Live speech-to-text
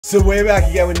So we're back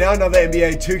again with now another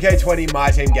NBA 2K20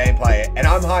 Myteam gameplay, and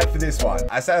I'm hyped for this one.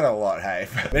 I say that a lot, hey.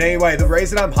 But anyway, the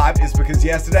reason I'm hyped is because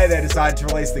yesterday they decided to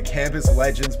release the Campus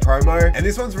Legends promo, and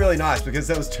this one's really nice because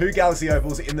there was 2 Galaxy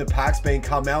Opals in the packs, being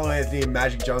Carmelo Anthony and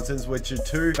Magic Johnsons, which are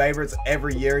 2 favorites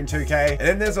every year in 2K. And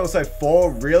then there's also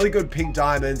 4 really good pink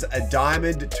diamonds, a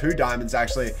diamond, 2 diamonds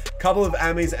actually, a couple of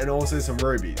Amis, and also some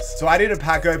rubies. So I did a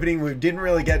pack opening. We didn't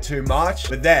really get too much,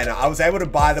 but then I was able to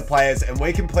buy the players, and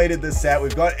we completed the set.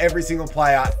 We've got every single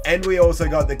player, and we also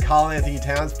got the Karl-Anthony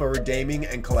Towns for redeeming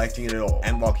and collecting it all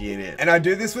and locking it in. And I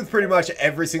do this with pretty much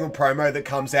every single promo that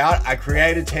comes out. I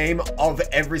create a team of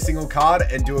every single card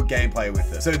and do a gameplay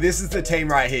with it. So this is the team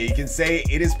right here. You can see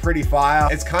it is pretty fire.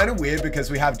 It's kind of weird because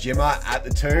we have Jimmer at the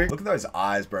 2. Look at those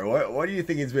eyes, bro. What do you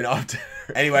think he's been up to?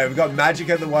 Anyway, we've got Magic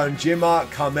at the 1, Jimmer,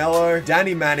 Carmelo,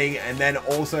 Danny Manning, and then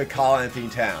also Karl-Anthony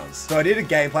Towns. So I did a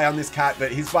gameplay on this cat,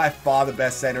 but he's by far the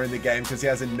best center in the game because he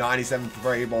has a 97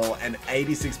 free ball and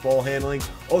 86 ball handling,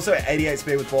 also 88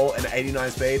 speed with ball and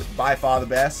 89 speed, by far the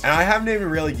best. And I haven't even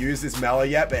really used this Melo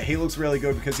yet, but he looks really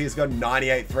good because he's got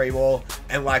 98 free ball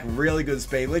and like really good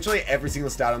speed. Literally every single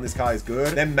stat on this card is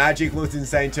good. Then Magic looks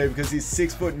insane too because he's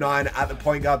 6'9" at the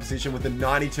point guard position with a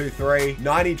 92 3,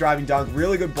 90 driving dunk,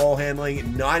 really good ball handling,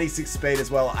 96 speed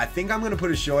as well. I think I'm going to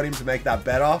put a short him to make that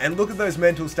better. And look at those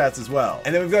mental stats as well.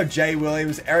 And then we've got Jay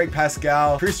Williams, Eric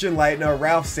Pascal, Christian Leitner,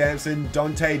 Ralph Sampson,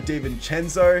 Dante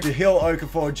DiVincenzo, Dahil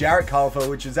Okafor, Jarrett Culver,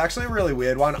 which is actually a really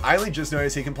weird one. I only just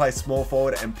noticed he can play small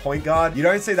forward and point guard. You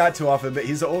don't see that too often, but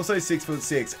he's also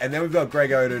 6'6". And then we've got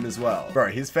Greg Oden as well. Bro,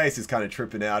 his face is kind of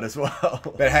tripping out as well.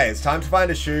 But hey, it's time to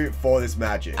find a shoe for this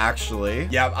Magic. Actually,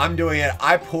 yeah, I'm doing it.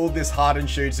 I pulled this hardened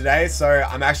shoe today, so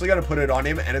I'm actually going to put it on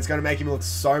him, and it's going to make him look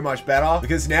so much better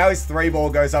because now his 3 ball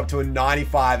goes up to a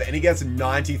 95 and he gets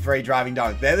 93 driving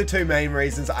dunk. They're the 2 main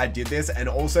reasons I did this, and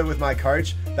also with my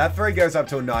coach, that 3 goes up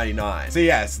to a 99. So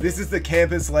yes, this is the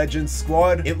Campus Legends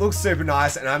squad. It looks super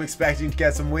nice, and I'm expecting to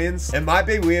get some wins. It might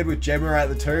be weird with Gemma at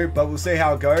the 2, but we'll see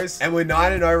how it goes. And we're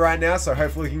 9-0 right now, so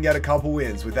hopefully we can get a couple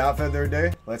wins. Without further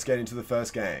ado, let's get into the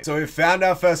first game. So we've found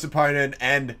our first opponent,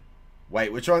 and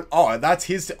wait, which one? Oh, that's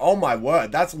his. Oh my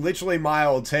word. That's literally my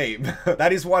old team.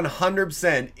 That is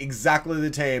 100% exactly the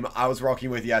team I was rocking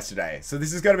with yesterday. So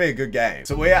this is going to be a good game.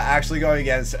 So we are actually going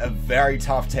against a very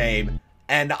tough team.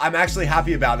 And I'm actually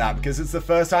happy about that because it's the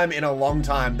first time in a long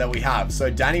time that we have. So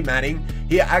Danny Manning,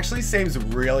 he actually seems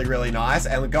really, really nice.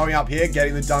 And going up here,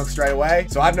 getting the dunk straight away.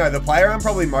 So I don't know, the player I'm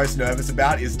probably most nervous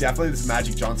about is definitely this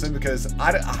Magic Johnson because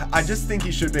I just think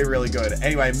he should be really good.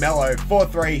 Anyway, Melo,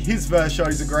 4-3, his first shot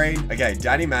is a green. Okay,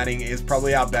 Danny Manning is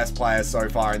probably our best player so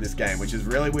far in this game, which is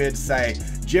really weird to say.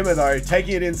 Jimmer though,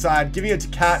 taking it inside, giving it to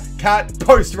Cat,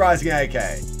 posterizing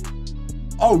AK.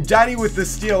 Oh, Danny with the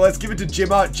steal. Let's give it to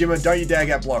Jimmer. Jimmer, don't you dare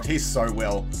get blocked. He's so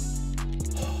will.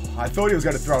 I thought he was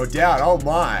going to throw it down. Oh,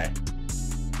 my.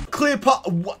 Clear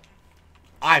putt. What?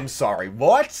 I'm sorry.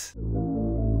 What?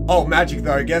 Oh, Magic,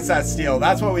 though, gets that steal.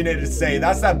 That's what we needed to see.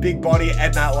 That's that big body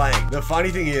and that length. The funny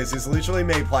thing is literally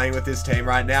me playing with this team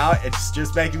right now. It's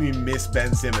just making me miss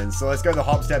Ben Simmons. So let's go the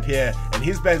hop step here. And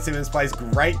his Ben Simmons plays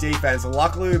great defense.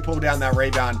 Luckily, we pulled down that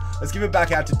rebound. Let's give it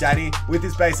back out to Danny with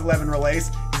his base 11 release.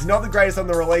 He's not the greatest on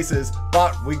the releases,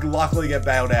 but we luckily get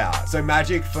bailed out. So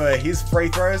Magic for his free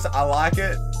throws. I like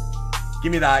it.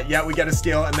 Give me that. Yeah, we get a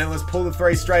steal, and then let's pull the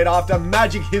 3 straight after.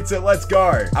 Magic hits it. Let's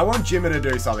go. I want Jimmer to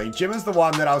do something. Jimmer's the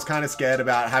one that I was kind of scared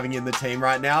about having in the team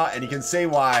right now, and you can see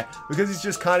why, because he's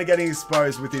just kind of getting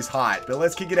exposed with his height. But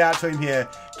let's kick it out to him here.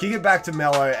 Kick it back to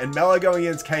Melo, and Melo going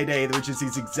against KD, which is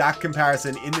his exact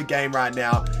comparison in the game right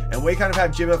now. And we kind of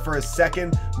have Jimmer for a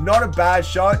second. Not a bad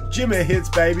shot. Jimmer hits,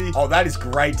 baby. Oh, that is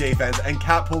great defense, and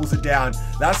Cat pulls it down.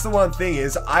 That's the one thing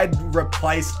is I'd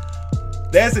replace...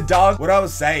 There's a dog. What I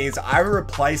was saying is I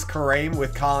replaced Kareem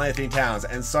with Karl-Anthony Towns,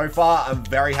 and so far I'm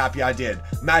very happy I did.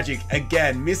 Magic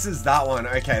again misses that one.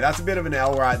 Okay, that's a bit of an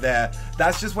L right there.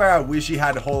 That's just where I wish he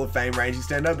had Hall of Fame range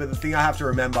extender, but the thing I have to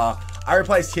remember, I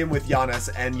replaced him with Giannis,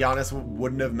 and Giannis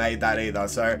wouldn't have made that either.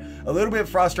 So a little bit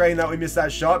frustrating that we missed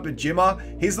that shot, but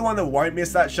Jimmer, he's the one that won't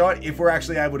miss that shot if we're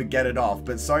actually able to get it off.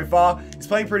 But so far, he's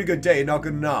playing pretty good D, not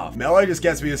good enough. Melo just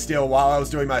gets me a steal while I was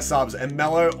doing my subs, and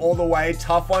Melo all the way,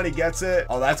 tough one, he gets it.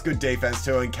 Oh, that's good defense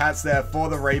too, and Cat's there for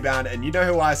the rebound, and you know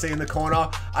who I see in the corner?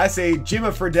 I see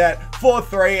Jimmer Fredette,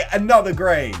 4-3, another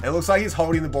green. It looks like he's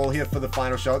holding the ball here for the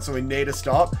final shot, so we need to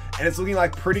stop, and it's looking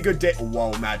like pretty good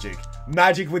Whoa, Magic.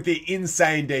 Magic with the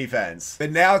insane defense.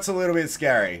 But now it's a little bit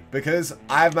scary because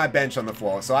I have my bench on the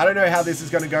floor. So I don't know how this is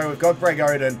going to go. We've got Greg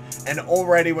Oden and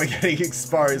already we're getting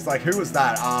exposed. Like, who was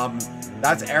that?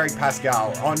 That's Eric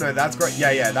Pascal. Oh no, that's great.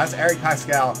 Yeah, that's Eric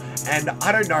Pascal. And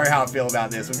I don't know how I feel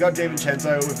about this. We've got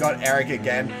DiVincenzo, we've got Eric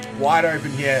again, wide open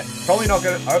here. Probably not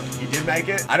gonna, oh, he did make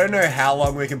it. I don't know how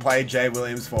long we can play Jay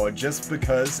Williams for just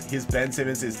because his Ben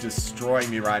Simmons is destroying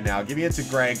me right now. Giving it to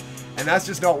Greg, and that's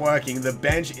just not working. The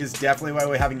bench is definitely where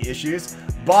we're having issues.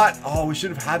 But, oh, we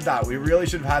should have had that. We really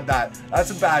should have had that.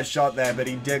 That's a bad shot there, but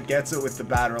he gets it with the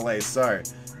bad release. So,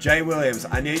 Jay Williams,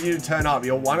 I need you to turn up.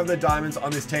 You're one of the diamonds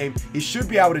on this team. He should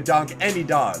be able to dunk, and he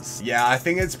does. Yeah, I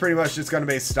think it's pretty much just going to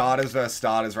be starters versus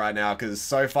starters right now, because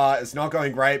so far it's not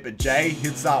going great, but Jay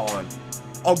hits that one.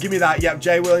 Oh, give me that. Yep,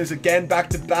 Jay Williams again, back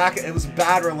to back. It was a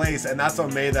bad release, and that's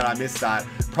on me that I missed that.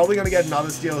 Probably going to get another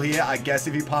steal here, I guess,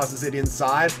 if he passes it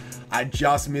inside. I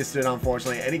just missed it,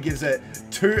 unfortunately, and he gives it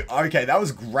to... Okay, that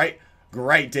was great.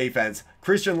 Great defense.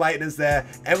 Christian Leitner's there,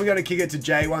 and we're going to kick it to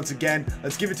Jay once again.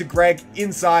 Let's give it to Greg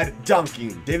inside,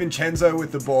 dunking. DiVincenzo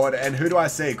with the board, and who do I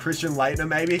see? Christian Leitner,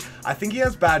 maybe? I think he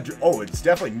has bad... Oh, it's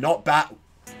definitely not bad.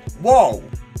 Whoa!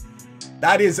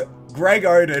 That is Greg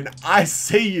Oden. I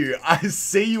see you. I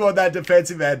see you on that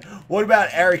defensive end. What about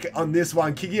Eric on this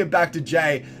one? Kicking it back to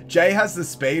Jay. Jay has the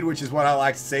speed, which is what I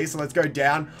like to see. So let's go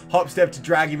down, hop step to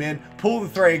drag him in, pull the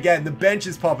three again. The bench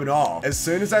is popping off. As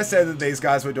soon as I said that these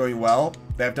guys were doing well,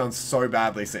 they've done so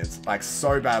badly since. Like,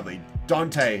 so badly.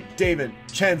 Dante,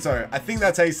 DiVincenzo, I think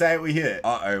that's how you say it, we hit.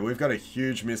 Uh-oh, we've got a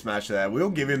huge mismatch there. We'll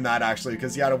give him that actually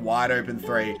because he had a wide open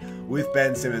three with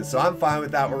Ben Simmons. So I'm fine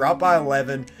with that. We're up by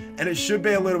 11 and it should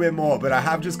be a little bit more, but I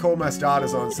have just called my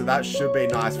starters on, so that should be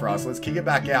nice for us. Let's kick it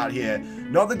back out here.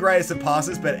 Not the greatest of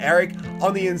passes, but Eric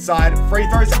on the inside, free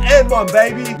throws and one,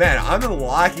 baby. Man, I'm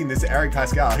liking this Eric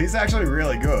Pascal. He's actually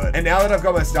really good. And now that I've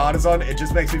got my starters on, it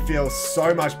just makes me feel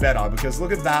so much better because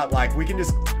look at that. Like we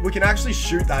can actually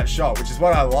shoot that shot, which is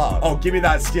what I love. Oh, give me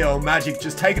that steal. Magic,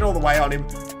 just take it all the way on him.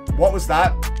 What was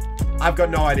that? I've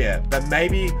got no idea, but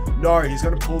maybe, no, he's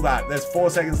going to pull that. There's 4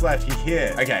 seconds left. He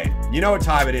hit. Okay, you know what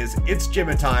time it is. It's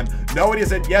Jimmer time. No, it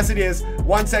isn't. Yes, it is.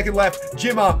 1 second left.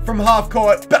 Jimmer from half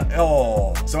court.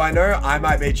 Oh. So I know I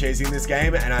might be cheesing this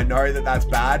game, and I know that that's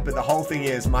bad, but the whole thing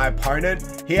is my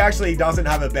opponent, he actually doesn't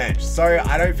have a bench, so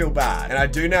I don't feel bad. And I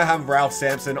do now have Ralph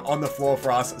Sampson on the floor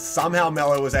for us. Somehow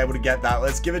Melo was able to get that.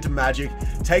 Let's give it to Magic.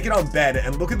 Take it on Ben,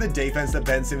 and look at the defense that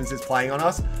Ben Simmons is playing on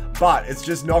us, but it's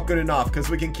just not good enough because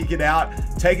we can kick it out,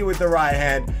 take it with the right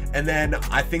hand, and then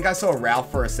I think I saw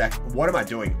Ralph for a sec. What am I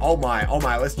doing? Oh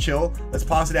my, let's chill. Let's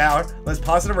pass it out. Let's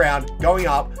pass it around, going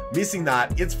up, missing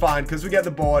that. It's fine because we get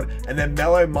the board, and then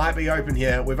Melo might be open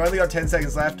here. We've only got 10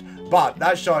 seconds left, but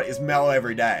that shot is Melo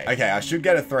every day. Okay, I should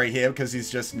get a 3 here because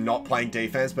he's just not playing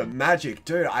defense, but Magic,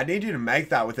 dude, I need you to make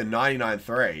that with a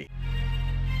 99-3.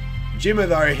 Jimmer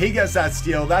though, he gets that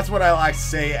steal. That's what I like to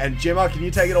see. And Jimmer, can you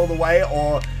take it all the way,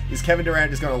 or is Kevin Durant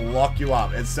just going to lock you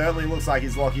up? It certainly looks like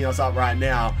he's locking us up right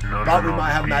now. But we might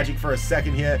have Magic for a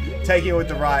second here. Taking it with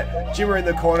the right. Jimmer in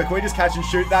the corner. Can we just catch and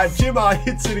shoot that? Jimmer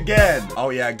hits it again. Oh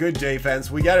yeah, good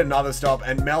defense. We get another stop,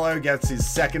 and Melo gets his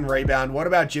second rebound. What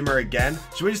about Jimmer again?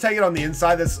 Should we just take it on the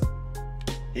inside?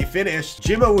 He finished.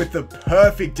 Jimmer with the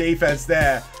perfect defense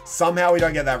there. Somehow we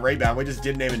don't get that rebound. We just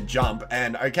didn't even jump.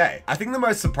 And okay, I think the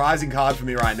most surprising card for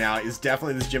me right now is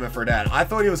definitely this Jimmer Fredette. I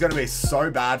thought he was going to be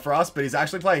so bad for us, but he's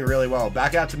actually playing really well.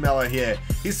 Back out to Melo here.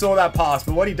 He saw that pass,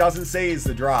 but what he doesn't see is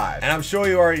the drive. And I'm sure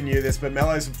you already knew this, but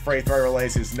Melo's free throw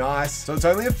release is nice. So it's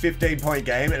only a 15-point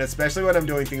game, and especially when I'm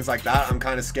doing things like that, I'm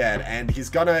kind of scared. And he's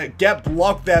going to get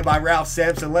blocked there by Ralph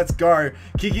Sampson. Let's go.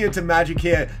 Kicking it to Magic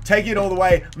here. Taking it all the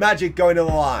way. Magic going to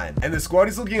the line. And the squad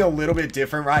is looking a little bit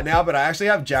different right now, but I actually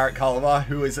have Jarrett Culver,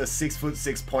 who is a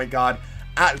 6'6" point guard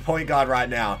at point guard right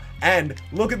now. And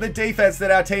look at the defense that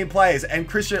our team plays. And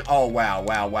Christian, oh wow.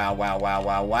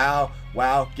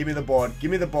 Give me the board.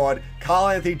 Give me the board.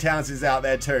 Karl-Anthony Towns is out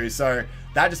there too. So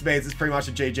that just means it's pretty much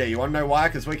a GG. You want to know why?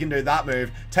 Because we can do that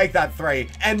move, take that 3,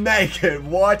 and make it.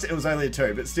 What? It was only a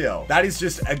 2, but still. That is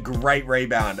just a great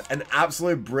rebound. An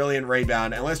absolute brilliant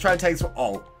rebound. And let's try and take some,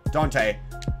 oh, Dante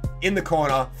in the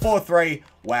corner, 4-3.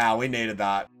 Wow, we needed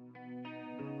that.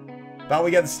 But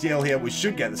we get the steal here. We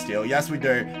should get the steal. Yes, we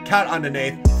do. Cut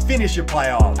underneath. Finish your play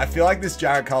off. I feel like this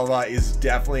Jarrett Culver is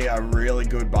definitely a really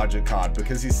good budget card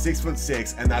because he's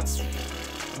 6'6", and that's...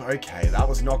 Okay, that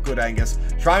was not good, Angus.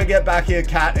 Try and get back here,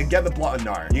 Cat, and get the block.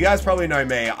 No. You guys probably know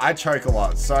me. I choke a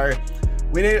lot. So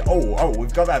We need, oh,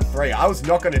 we've got that 3. I was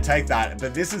not going to take that,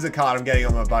 but this is a card I'm getting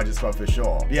on my budget squad for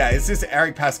sure. But yeah, it's just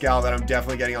Eric Pascal that I'm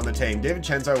definitely getting on the team.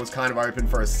 DiVincenzo was kind of open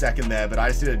for a second there, but I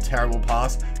just did a terrible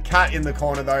pass. Cat in the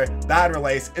corner though, bad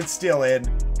release, it's still in.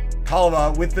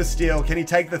 Culver with the steal, can he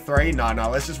take the 3? No,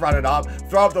 let's just run it up.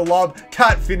 Throw up the lob,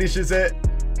 Cat finishes it.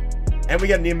 And we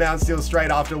get an inbound steal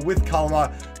straight after with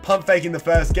Culver. Pump faking the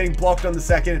first, getting blocked on the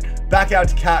second. Back out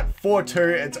to Cat for 2.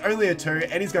 It's only a 2,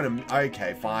 and he's going to...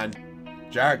 Okay, fine.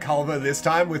 Jarrett Culver this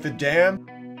time with the dam.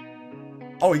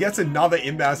 Oh, he gets another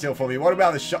inbound steal for me. What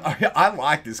about the shot? I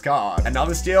like this card.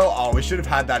 Another steal? Oh, we should have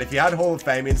had that. If he had Hall of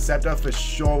Fame Interceptor, for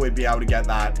sure we'd be able to get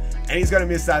that. And he's going to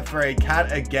miss that 3.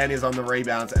 Cat again is on the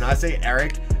rebounds. And I see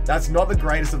Eric. That's not the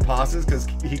greatest of passes because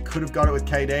he could have got it with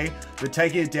KD. But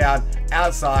taking it down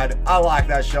outside, I like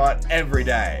that shot every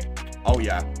day. Oh,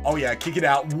 yeah. Kick it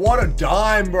out. What a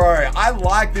dime, bro. I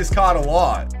like this card a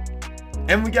lot.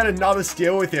 And we get another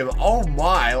steal with him. Oh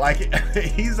my, like,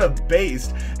 he's a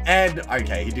beast. And,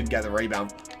 okay, he didn't get the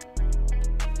rebound.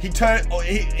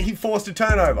 He forced a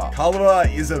turnover. Culver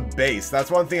is a beast.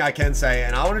 That's one thing I can say.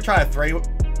 And I want to try a 3.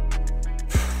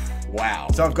 Wow.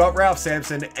 So I've got Ralph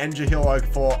Sampson and Jahlil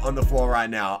Okafor on the floor right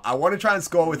now. I want to try and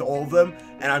score with all of them,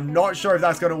 and I'm not sure if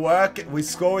that's going to work. We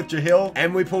score with Jahlil,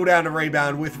 and we pull down a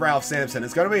rebound with Ralph Sampson.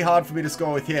 It's going to be hard for me to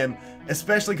score with him,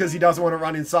 especially because he doesn't want to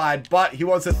run inside, but he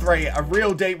wants a 3, a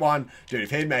real deep one. Dude,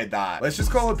 if he'd made that. Let's just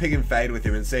call a pick and fade with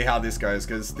him and see how this goes,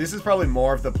 because this is probably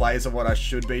more of the plays of what I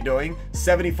should be doing.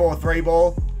 74 3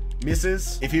 ball.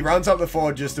 Misses. If he runs up the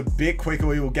floor just a bit quicker,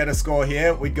 we will get a score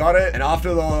here. We got it. And after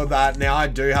all of that, now I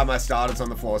do have my starters on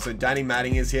the floor. So Danny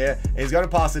Manning is here. He's going to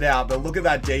pass it out, but look at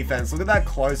that defense. Look at that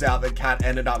closeout that Cat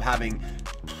ended up having.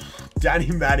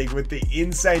 Danny Manning with the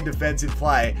insane defensive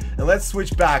play. And let's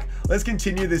switch back. Let's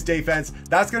continue this defense.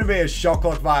 That's going to be a shot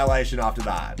clock violation after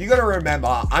that. You got to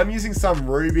remember, I'm using some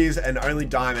rubies and only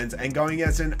diamonds and going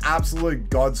against an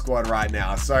absolute god squad right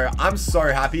now. So I'm so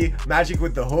happy. Magic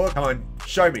with the hook. Come on,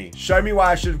 show me. Show me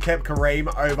why I should have kept Kareem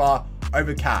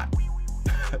over Cat.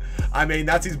 I mean,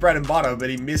 that's his bread and butter, but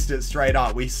he missed it straight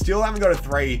up. We still haven't got a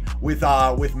 3 with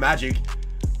Magic.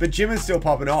 But Jim is still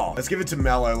popping off. Let's give it to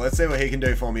Melo. Let's see what he can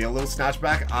do for me. A little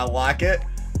snatchback. I like it.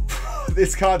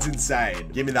 This card's insane.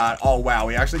 Give me that. Oh, wow.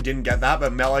 We actually didn't get that,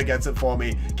 but Melo gets it for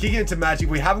me. Kicking it to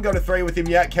Magic. We haven't got a 3 with him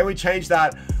yet. Can we change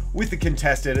that with the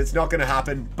contested? It's not going to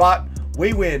happen, but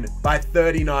we win by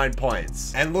 39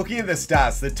 points. And looking at the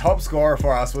stats, the top scorer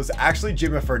for us was actually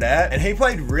Jimmy Fredette, and he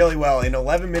played really well in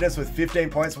 11 minutes with 15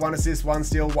 points, 1 assist, 1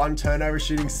 steal, 1 turnover,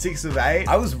 shooting 6 of 8.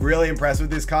 I was really impressed with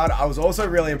this card. I was also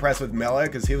really impressed with Melo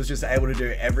because he was just able to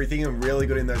do everything and really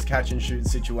good in those catch and shoot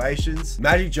situations.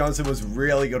 Magic Johnson was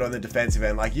really good on the defensive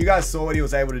end. Like, you guys saw what he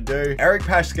was able to do. Eric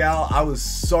Pascal, I was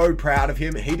so proud of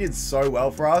him. He did so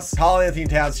well for us. Karl-Anthony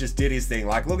Towns just did his thing.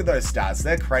 Like, look at those stats.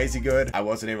 They're crazy good. I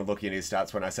wasn't even looking at his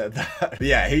stats when I said that. But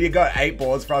yeah, he got 8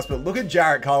 boards for us, but look at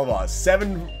Jarrett Culver.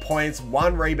 7 points,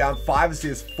 1 rebound, 5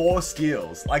 assists, 4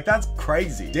 steals. Like, that's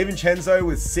crazy. DiVincenzo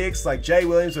with 6, like Jay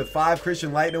Williams with 5,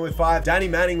 Christian Leitner with 5, Danny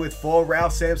Manning with 4,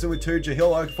 Ralph Sampson with 2,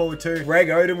 Jahlil Okafor with 2, Greg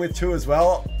Oden with 2 as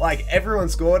well. Like, everyone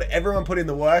scored, everyone put in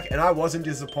the work, and I wasn't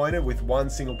disappointed with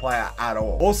one single player at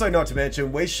all. Also, not to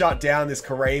mention, we shut down this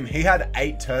Kareem. He had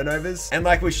 8 turnovers, and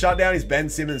like, we shut down his Ben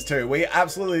Simmons too. We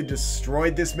absolutely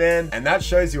destroyed this man, and that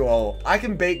shows you all, I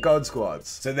can beat God squads.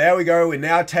 So there we go. We're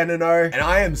now 10-0, and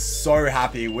I am so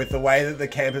happy with the way that the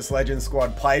Campus Legends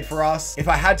squad played for us. If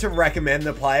I had to recommend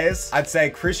the players, I'd say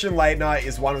Christian Leitner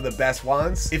is one of the best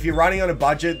ones. If you're running on a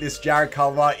budget, this Jarrett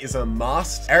Culver is a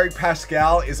must. Eric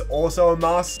Pascal is also a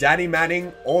must. Danny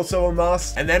Manning, also a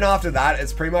must. And then after that,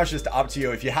 it's pretty much just up to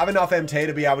you. If you have enough MT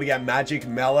to be able to get Magic,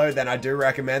 Melo, then I do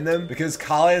recommend them, because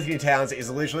Karl-Anthony Towns is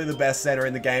literally the best center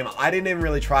in the game. I didn't even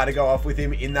really try to go off with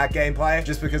him in that gameplay,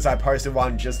 just because I posted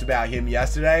one just about him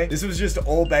yesterday. This was just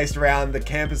all based around the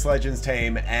Campus Legends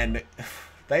team, and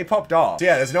they popped off. So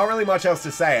yeah, there's not really much else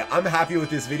to say. I'm happy with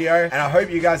this video, and I hope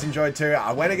you guys enjoyed too.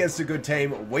 I went against a good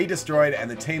team, we destroyed,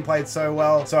 and the team played so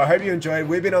well. So I hope you enjoyed.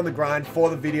 We've been on the grind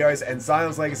for the videos, and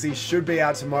Zion's Legacy should be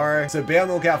out tomorrow, so be on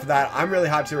the lookout for that. I'm really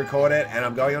hyped to record it, and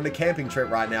I'm going on a camping trip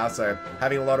right now, so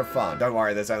having a lot of fun. Don't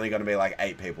worry, there's only going to be like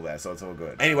 8 people there, so it's all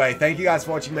good. Anyway, thank you guys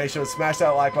for watching. Make sure to smash that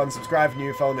like button, subscribe if you're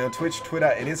new, follow me on Twitch, Twitter,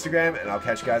 and Instagram, and I'll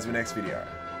catch you guys in the next video.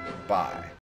 Bye.